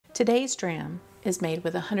Today's dram is made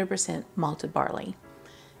with 100% malted barley.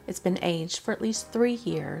 It's been aged for at least 3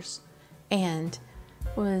 years and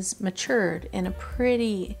was matured in a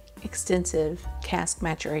pretty extensive cask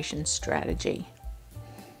maturation strategy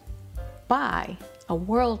by a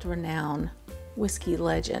world-renowned whiskey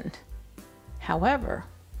legend. However,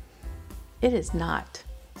 it is not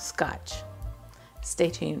Scotch.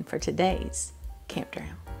 Stay tuned for today's Camp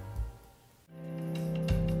Dram.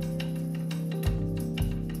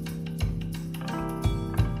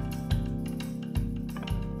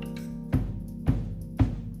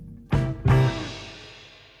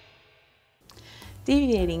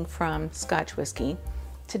 Deviating from Scotch whiskey,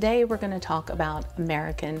 today we're going to talk about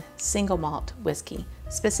American single malt whiskey,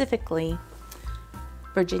 specifically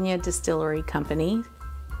Virginia Distillery Company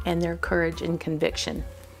and their Courage and Conviction.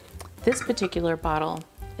 This particular bottle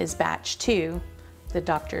is batch 2, the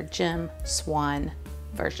Dr. Jim Swan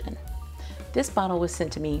version. This bottle was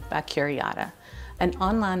sent to me by Curiada, an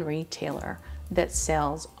online retailer that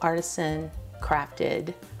sells artisan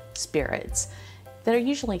crafted spirits that are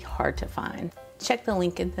usually hard to find. Check the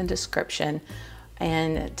link in the description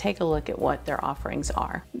and take a look at what their offerings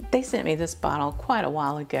are. They sent me this bottle quite a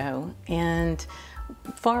while ago, and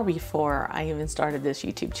far before I even started this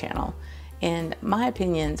YouTube channel. And my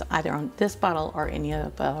opinions either on this bottle or any other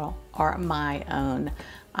bottle are my own.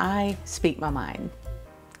 I speak my mind.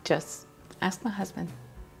 Just ask my husband.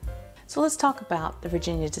 So let's talk about the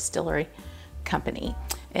Virginia Distillery Company.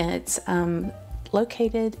 It's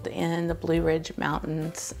located in the Blue Ridge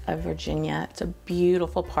Mountains of Virginia. It's a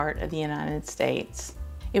beautiful part of the United States.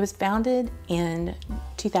 It was founded in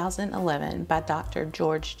 2011 by Dr.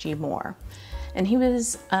 George G. Moore, and he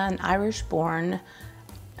was an Irish-born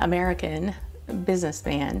American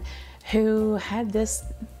businessman who had this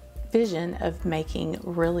vision of making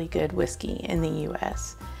really good whiskey in the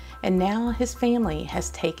US. And now his family has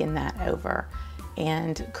taken that over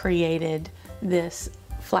and created this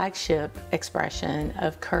flagship expression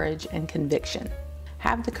of courage and conviction.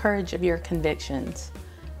 Have the courage of your convictions.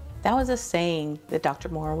 That was a saying that Dr.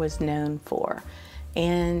 Moore was known for.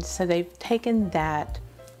 And so they've taken that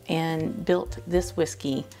and built this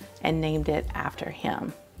whiskey and named it after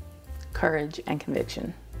him. Courage and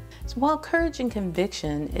Conviction. So while Courage and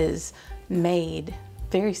Conviction is made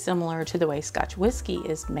very similar to the way Scotch whiskey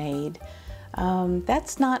is made,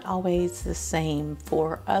 that's not always the same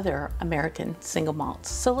for other American single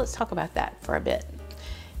malts. So let's talk about that for a bit.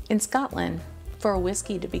 In Scotland, for a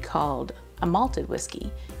whiskey to be called a malted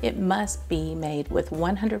whiskey, it must be made with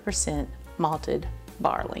 100% malted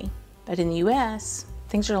barley. But in the US,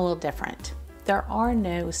 things are a little different. There are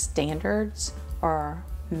no standards or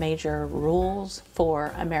major rules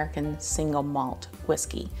for American single malt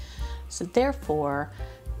whiskey. So therefore,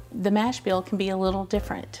 the mash bill can be a little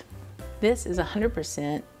different. This is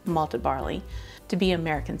 100% malted barley. To be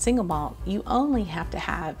American single malt, you only have to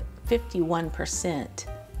have 51%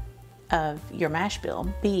 of your mash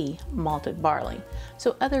bill be malted barley.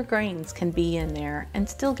 So other grains can be in there and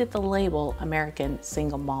still get the label American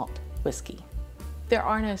single malt whiskey. There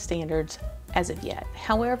are no standards as of yet.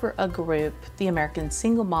 However, a group, the American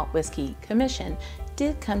Single Malt Whiskey Commission,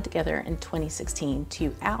 did come together in 2016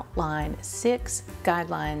 to outline 6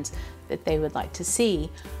 guidelines that they would like to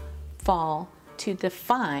see fall to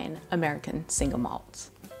define American single malts.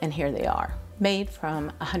 And here they are. Made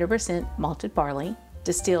from 100% malted barley,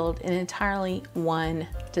 distilled in entirely one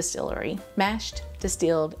distillery, mashed,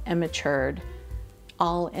 distilled, and matured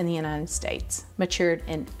all in the United States. Matured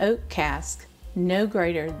in oak casks no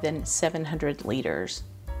greater than 700 liters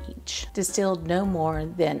each. Distilled no more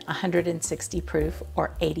than 160 proof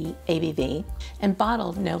or 80 ABV, and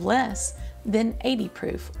bottled no less than 80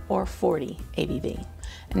 proof or 40 ABV.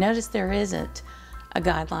 And notice there isn't a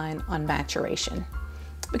guideline on maturation,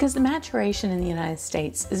 because the maturation in the United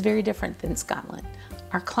States is very different than Scotland.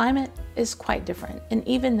 Our climate is quite different, and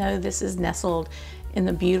even though this is nestled in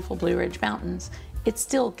the beautiful Blue Ridge Mountains, it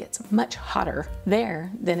still gets much hotter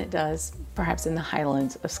there than it does perhaps in the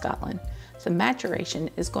highlands of Scotland. So maturation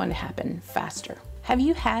is going to happen faster. Have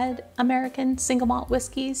you had American single malt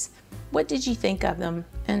whiskeys? What did you think of them,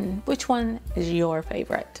 and which one is your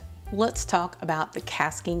favorite? Let's talk about the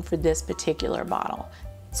casking for this particular bottle.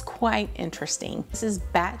 It's quite interesting. This is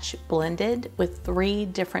batch blended with 3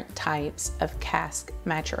 different types of cask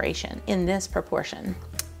maturation in this proportion.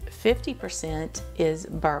 50% is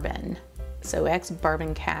bourbon. So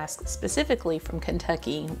ex-bourbon casks, specifically from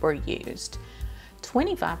Kentucky, were used.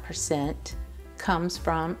 25% comes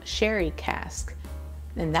from sherry cask,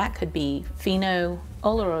 and that could be Fino,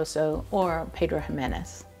 Oloroso, or Pedro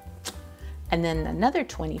Jimenez. And then another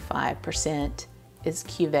 25% is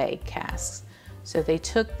cuvee casks. So they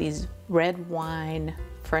took these red wine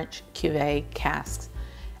French cuvee casks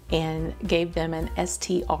and gave them an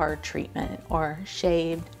STR treatment, or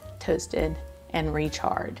shaved, toasted, and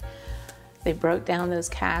recharred. They broke down those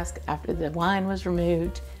casks after the wine was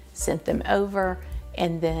removed, sent them over,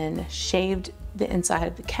 and then shaved the inside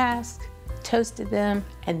of the cask, toasted them,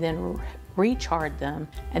 and then recharred them,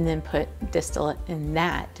 and then put distillate in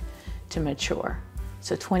that to mature.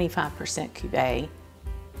 So 25% cuvee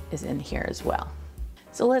is in here as well.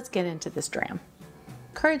 So let's get into this dram.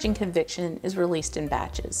 Courage and Conviction is released in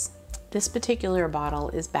batches. This particular bottle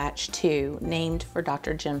is batch 2, named for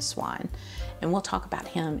Dr. Jim Swan, and we'll talk about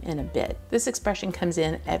him in a bit. This expression comes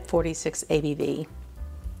in at 46 ABV.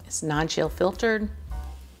 It's non-chill filtered,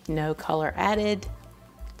 no color added.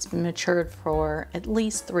 It's been matured for at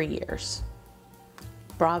least 3 years.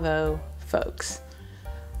 Bravo, folks.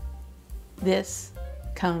 This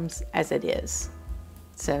comes as it is.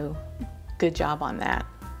 So good job on that.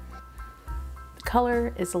 The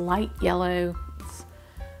color is light yellow, it's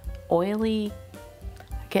oily.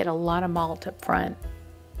 I get a lot of malt up front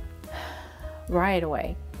right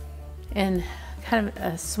away, and kind of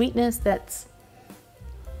a sweetness that's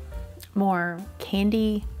more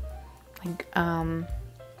candy, like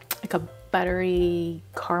a buttery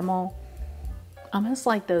caramel, almost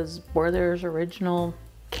like those Werther's original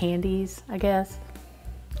candies, I guess.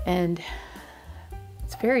 And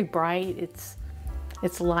it's very bright. It's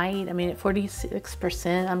light. I mean, at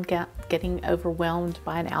 46%, I'm getting overwhelmed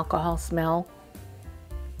by an alcohol smell.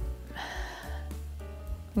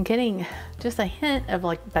 I'm getting just a hint of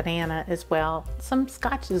like banana as well. Some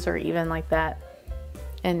scotches are even like that.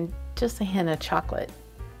 And just a hint of chocolate.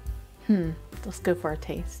 Let's go for a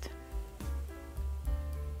taste.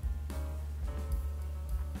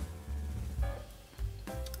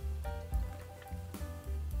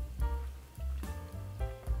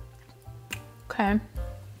 Okay,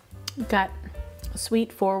 got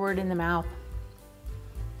sweet forward in the mouth,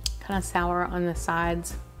 kind of sour on the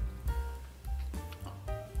sides.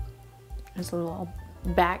 There's a little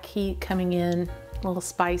back heat coming in, a little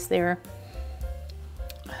spice there.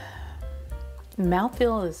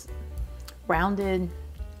 Mouthfeel is rounded,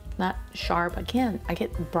 not sharp. Again, I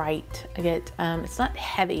get bright. I get it's not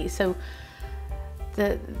heavy. So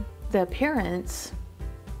the appearance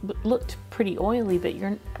looked pretty oily,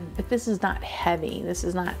 but this is not heavy. This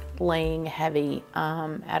is not laying heavy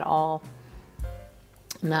at all.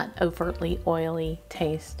 Not overtly oily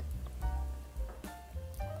taste.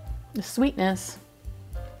 The sweetness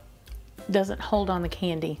doesn't hold on the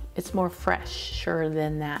candy. It's more fresher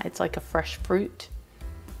than that. It's like a fresh fruit,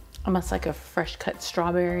 almost like a fresh cut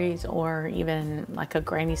strawberries, or even like a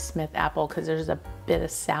Granny Smith apple, because there's a bit of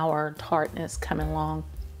sour tartness coming along.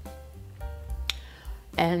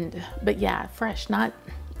 But yeah, fresh, not,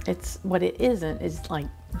 it's, what it isn't is like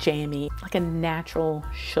jammy, like a natural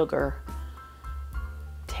sugar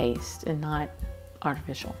taste and not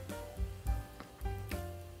artificial.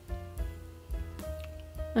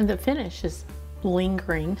 And the finish is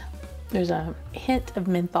lingering. There's a hint of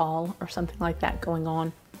menthol or something like that going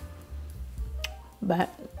on, but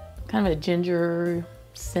kind of a ginger,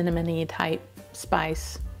 cinnamony type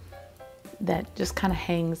spice that just kind of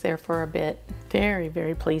hangs there for a bit. Very,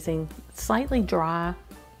 very pleasing. Slightly dry.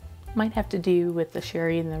 Might have to do with the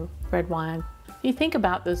sherry and the red wine. If you think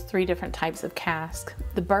about those 3 different types of cask,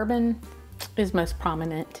 the bourbon is most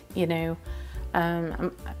prominent, you know.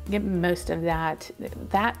 I'm getting most of that.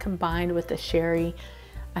 That combined with the sherry,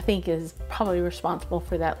 I think, is probably responsible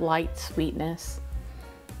for that light sweetness.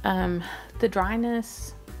 The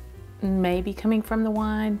dryness may be coming from the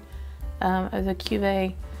wine, of the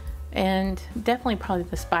cuvee, and definitely probably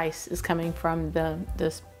the spice is coming from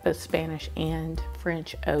both Spanish and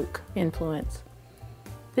French oak influence.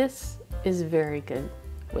 This is very good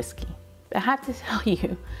whiskey. I have to tell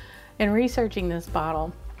you, in researching this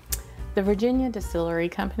bottle, the Virginia Distillery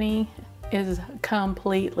Co is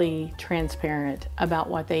completely transparent about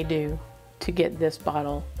what they do to get this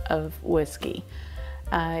bottle of whiskey.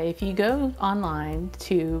 If you go online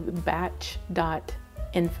to batch.info,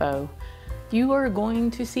 you are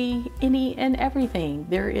going to see any and everything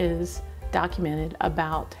there is documented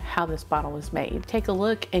about how this bottle was made. Take a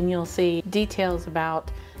look and you'll see details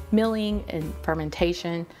about milling and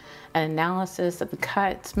fermentation, an analysis of the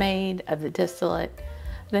cuts made of the distillate,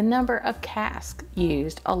 the number of casks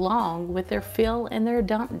used, along with their fill and their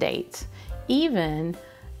dump dates, even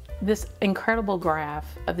this incredible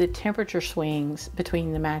graph of the temperature swings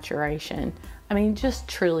between the maturation. I mean, just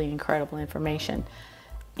truly incredible information.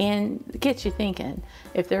 And it gets you thinking,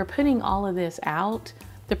 if they're putting all of this out,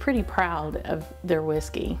 they're pretty proud of their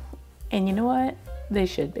whiskey. And you know what? They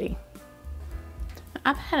should be.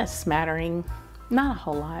 I've had a smattering, not a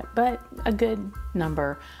whole lot, but a good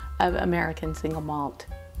number of American single malt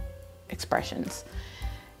expressions.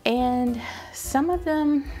 And some of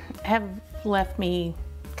them have left me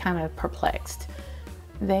kind of perplexed.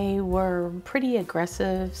 They were pretty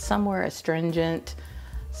aggressive, some were astringent,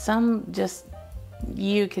 some just,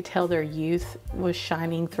 you could tell their youth was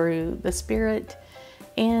shining through the spirit,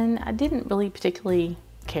 and I didn't really particularly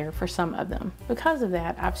care for some of them. Because of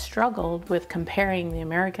that, I've struggled with comparing the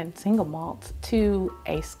American single malts to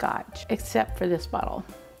a Scotch, except for this bottle.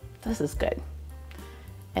 This is good.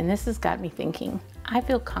 And this has got me thinking. I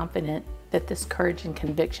feel confident that this Courage and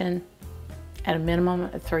Conviction, at a minimum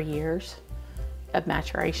of 3 years of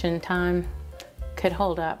maturation time, could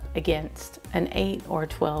hold up against an 8 or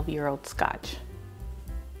 12-year-old Scotch.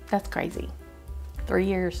 That's crazy. 3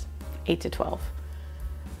 years, 8 to 12.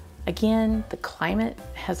 Again, the climate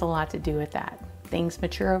has a lot to do with that. Things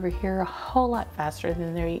mature over here a whole lot faster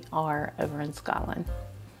than they are over in Scotland.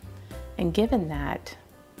 And given that,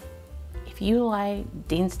 if you like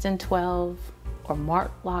Deanston 12 or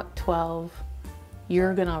Martlock 12,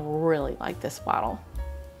 you're gonna really like this bottle.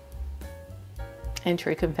 And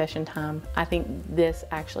true confession time, I think this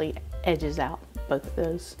actually edges out both of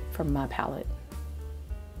those from my palate.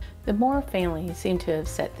 The Moore family seem to have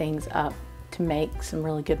set things up to make some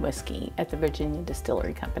really good whiskey at the Virginia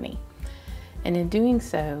Distillery Company. And in doing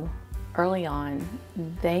so, early on,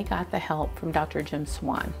 they got the help from Dr. Jim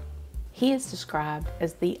Swan. He is described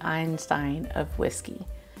as the Einstein of whiskey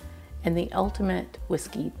and the ultimate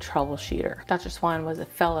whiskey troubleshooter. Dr. Swan was a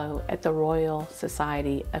fellow at the Royal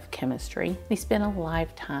Society of Chemistry. He spent a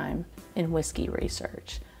lifetime in whiskey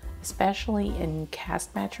research, especially in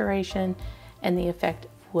cask maturation and the effect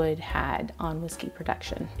wood had on whiskey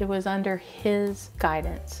production. It was under his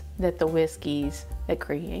guidance that the whiskeys that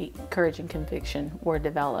create Courage and Conviction were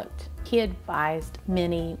developed. He advised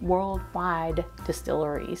many worldwide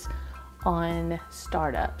distilleries on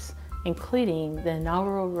startups, including the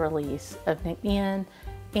inaugural release of McMahon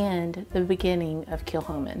and the beginning of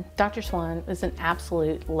Kilchoman. Dr. Swan was an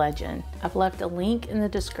absolute legend. I've left a link in the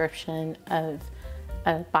description of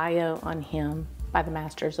a bio on him by the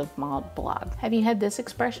Masters of Malt blog. Have you had this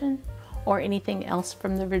expression or anything else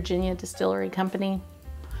from the Virginia Distillery Company?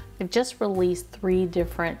 They've just released 3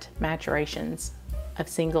 different maturations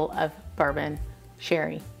of bourbon,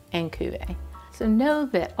 sherry, and cuvee. So know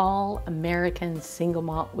that all American single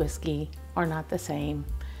malt whiskey are not the same,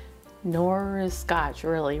 nor is Scotch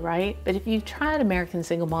really, right? But if you've tried American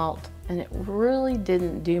single malt and it really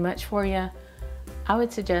didn't do much for you, I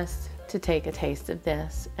would suggest to take a taste of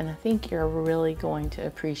this, and I think you're really going to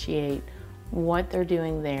appreciate what they're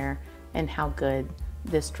doing there and how good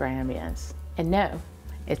this dram is. And no,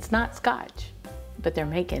 it's not Scotch, but they're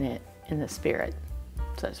making it in the spirit,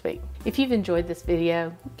 so to speak. If you've enjoyed this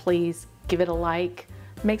video, please give it a like,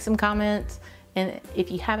 make some comments, and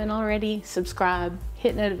if you haven't already, subscribe,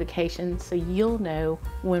 hit notifications so you'll know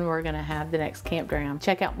when we're gonna have the next camp dram.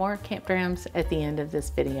 Check out more camp drams at the end of this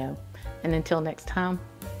video. And until next time,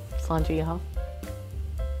 Slanju y'all.